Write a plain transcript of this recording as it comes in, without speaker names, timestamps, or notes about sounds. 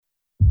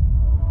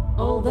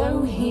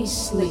Although he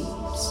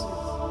sleeps,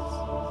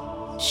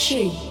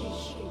 she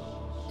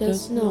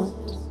does not.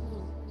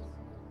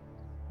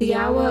 The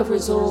hour of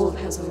resolve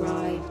has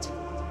arrived.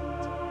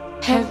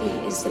 Heavy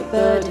is the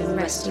burden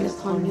resting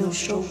upon your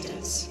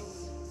shoulders.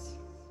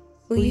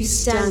 Will you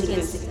stand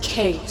against the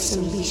chaos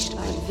unleashed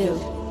by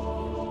villain?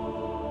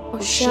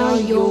 Or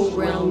shall your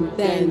realm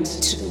bend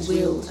to the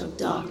will of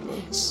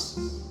darkness?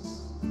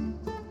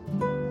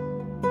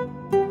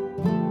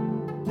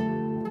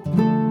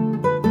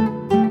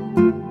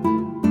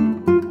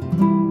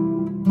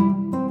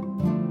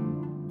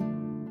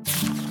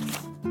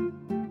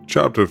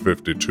 Chapter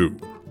 52.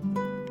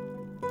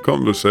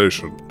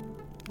 Conversation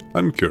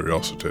and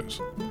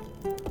Curiosities.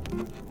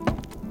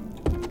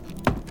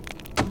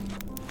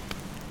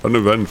 An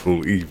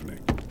eventful evening,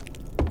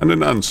 and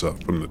an answer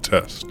from the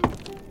test.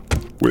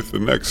 With the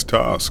next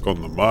task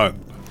on the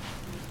mind,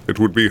 it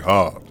would be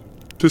hard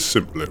to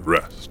simply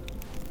rest.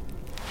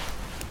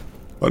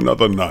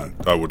 Another night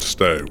I would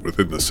stay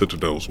within the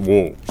Citadel's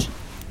walls,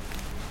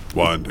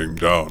 winding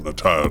down a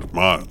tired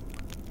mind.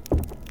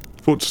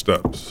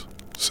 Footsteps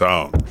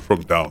sound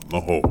from down the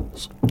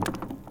halls.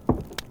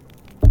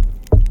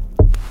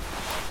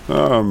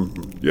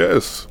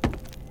 Yes.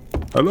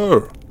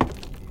 Hello.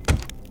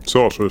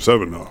 Sorceress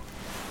Evanor.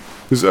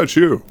 Is that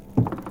you?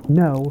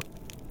 No,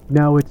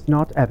 it's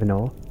not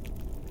Evanor.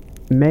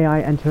 May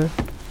I enter?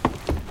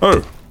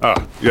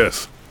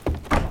 Yes.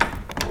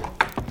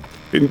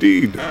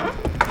 Indeed.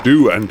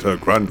 Do enter,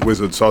 Grand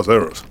Wizard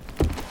Sarzeros.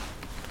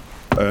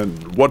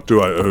 And what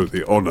do I owe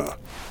the honor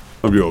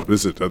of your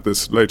visit at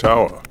this late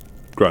hour,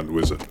 Grand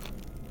Wizard?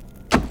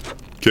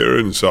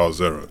 Kirin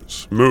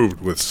Sarzeros moved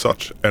with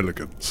such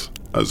elegance,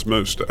 as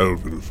most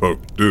elven folk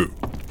do.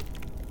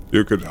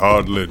 You could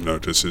hardly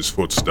notice his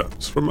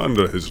footsteps from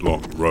under his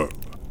long robe.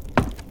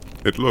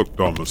 It looked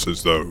almost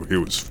as though he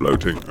was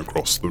floating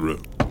across the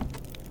room.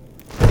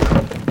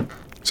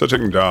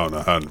 Setting down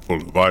a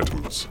handful of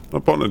items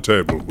upon a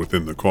table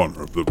within the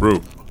corner of the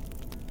room,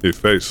 he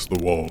faced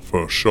the wall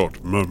for a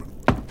short moment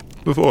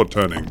before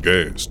turning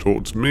gaze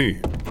towards me,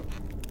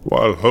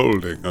 while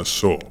holding a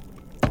sword.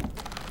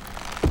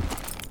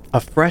 A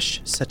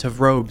fresh set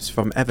of robes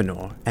from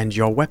Evanor and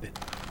your weapon,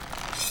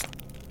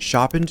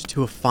 sharpened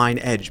to a fine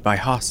edge by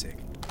Harsig.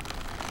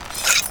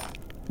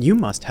 You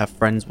must have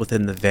friends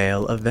within the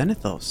Vale of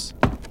Venethos.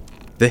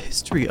 The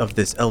history of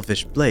this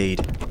elvish blade,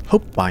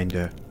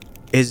 Hopebinder,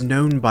 is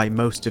known by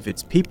most of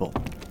its people.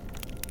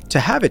 To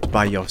have it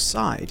by your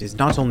side is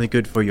not only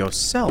good for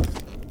yourself,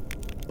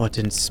 but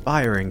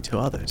inspiring to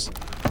others.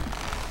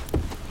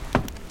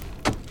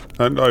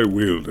 And I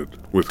wield it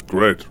with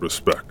great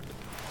respect.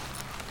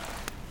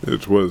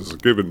 It was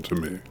given to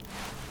me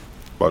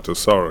by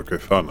Tessara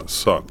Kithana's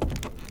son,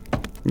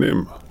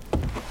 Nim.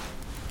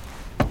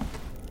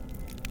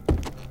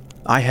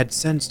 I had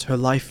sensed her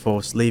life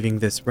force leaving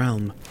this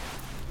realm.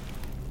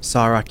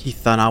 Sara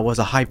Kithana was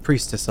a high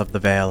priestess of the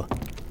Vale.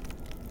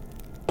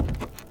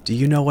 Do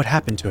you know what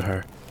happened to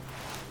her?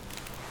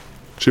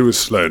 She was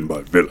slain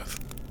by Vilith,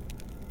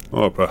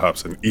 or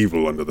perhaps an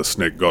evil under the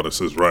snake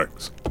goddess's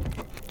ranks.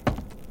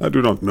 I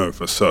do not know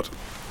for certain,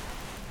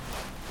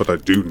 but I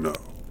do know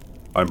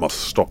I must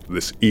stop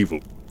this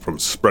evil from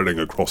spreading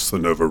across the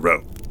Nova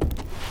realm.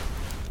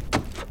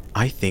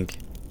 I think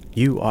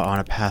you are on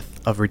a path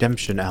of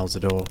redemption,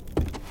 Alzador.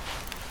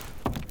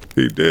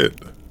 He did.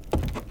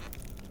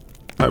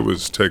 I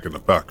was taken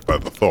aback by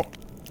the thought.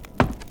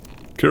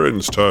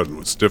 Kirin's tone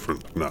was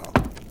different now,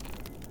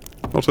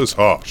 not as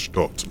harsh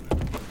towards me.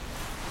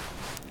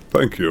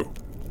 Thank you,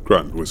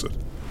 Grand Wizard.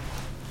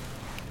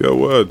 Your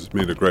words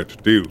mean a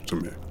great deal to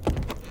me.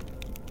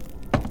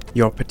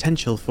 Your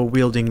potential for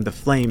wielding the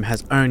flame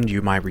has earned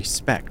you my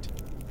respect.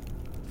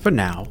 For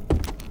now.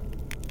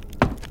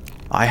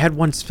 I had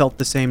once felt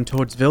the same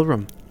towards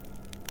Vilrum,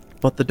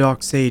 but the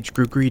Dark Sage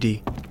grew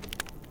greedy.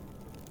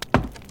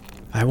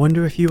 I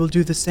wonder if you will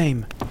do the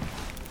same.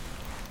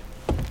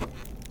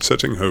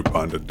 Setting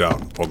Hopebinder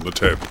down upon the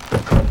table,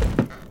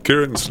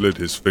 Kirin slid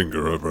his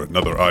finger over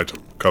another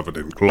item covered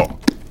in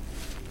cloth.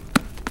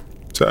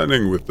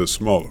 Turning with the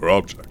smaller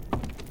object,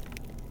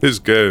 his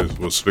gaze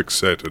was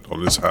fixated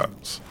on his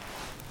hands.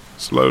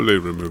 Slowly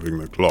removing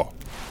the cloth,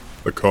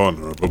 the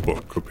corner of a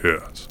book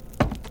appears.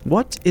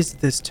 What is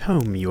this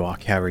tome you are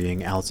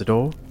carrying,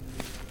 Alzador?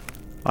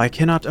 I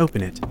cannot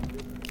open it.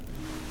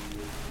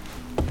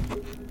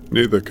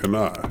 Neither can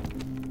I.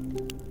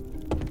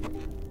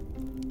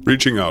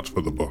 Reaching out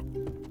for the book,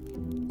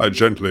 I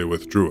gently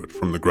withdrew it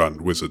from the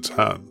Grand Wizard's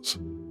hands.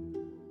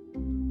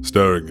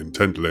 Staring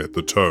intently at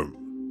the tome,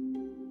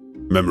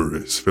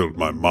 memories filled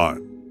my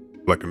mind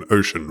like an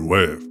ocean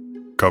wave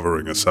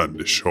covering a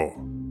sandy shore.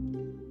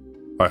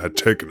 I had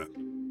taken it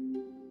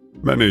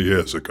many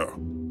years ago,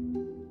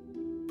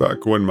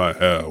 back when my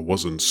hair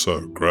wasn't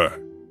so grey.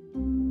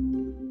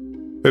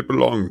 It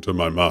belonged to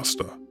my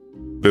master,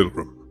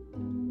 Vilrum.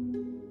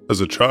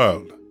 As a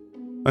child,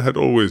 I had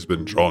always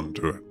been drawn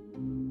to it.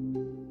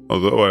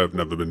 Although I have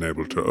never been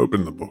able to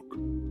open the book,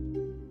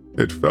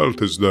 it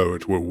felt as though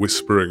it were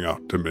whispering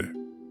out to me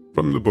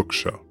from the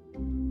bookshelf.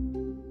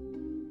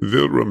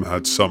 Vilrum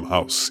had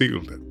somehow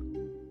sealed it,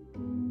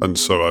 and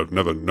so I've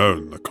never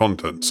known the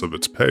contents of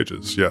its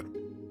pages yet.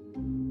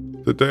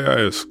 The day I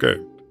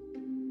escaped,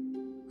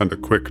 and a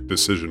quick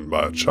decision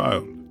by a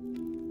child,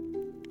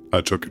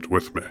 I took it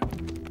with me.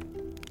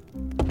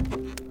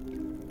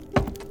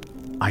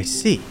 I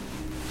see.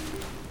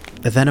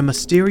 Then a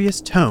mysterious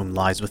tome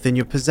lies within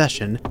your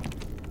possession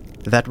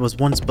that was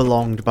once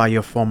belonged by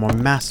your former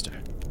master.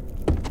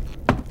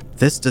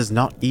 This does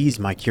not ease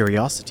my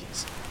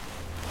curiosities.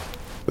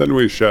 Then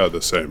we share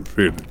the same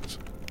feelings.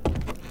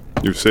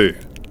 You see,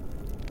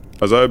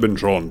 as I have been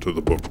drawn to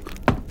the book,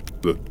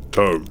 the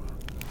tome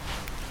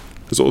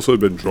has also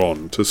been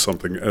drawn to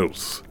something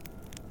else.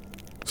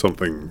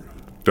 Something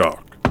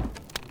dark.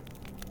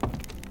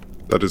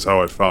 That is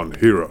how I found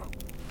Hero.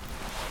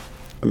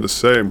 And the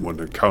same when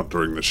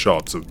encountering the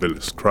shards of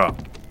Billis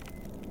Crown.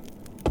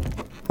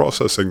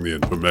 Processing the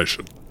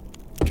information,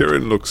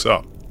 Kirin looks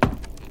up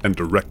and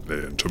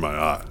directly into my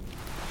eye.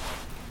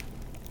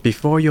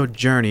 Before your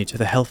journey to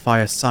the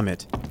Hellfire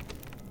Summit,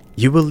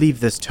 you will leave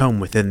this tome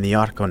within the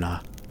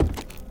Arcona.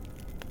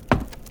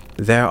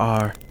 There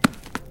are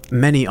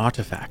many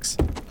artifacts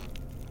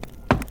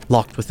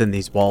locked within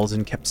these walls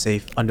and kept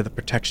safe under the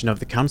protection of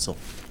the Council.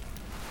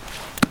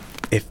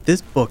 If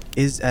this book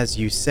is as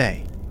you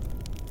say,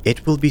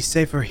 it will be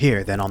safer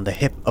here than on the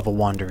hip of a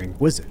wandering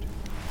wizard.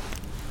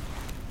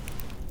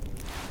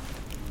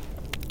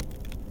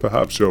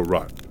 Perhaps you're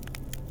right,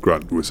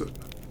 Grand Wizard.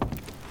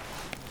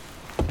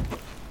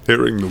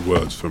 Hearing the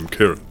words from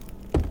Kirin,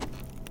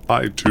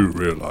 I too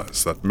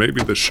realized that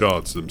maybe the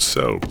shards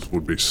themselves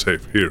would be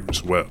safe here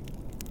as well.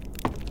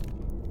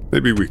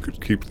 Maybe we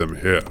could keep them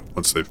here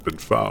once they've been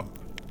found.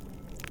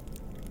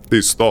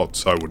 These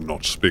thoughts I would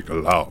not speak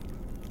aloud,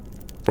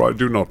 for I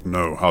do not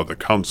know how the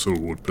Council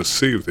would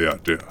perceive the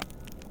idea,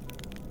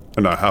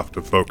 and I have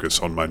to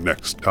focus on my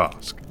next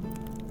task.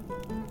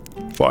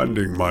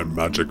 Finding my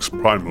magic's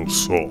primal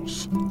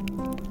source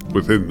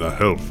within the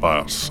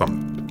Hellfire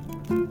Summit.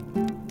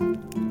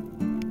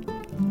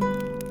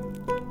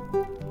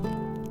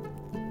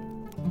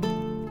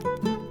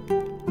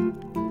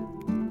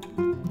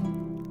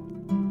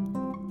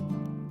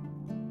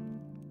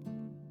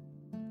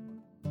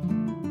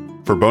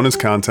 For bonus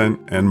content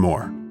and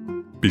more,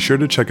 be sure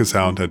to check us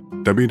out at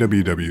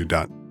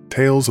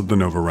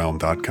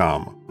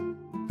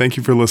www.talesofthenovarealm.com. Thank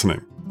you for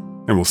listening,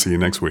 and we'll see you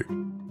next week.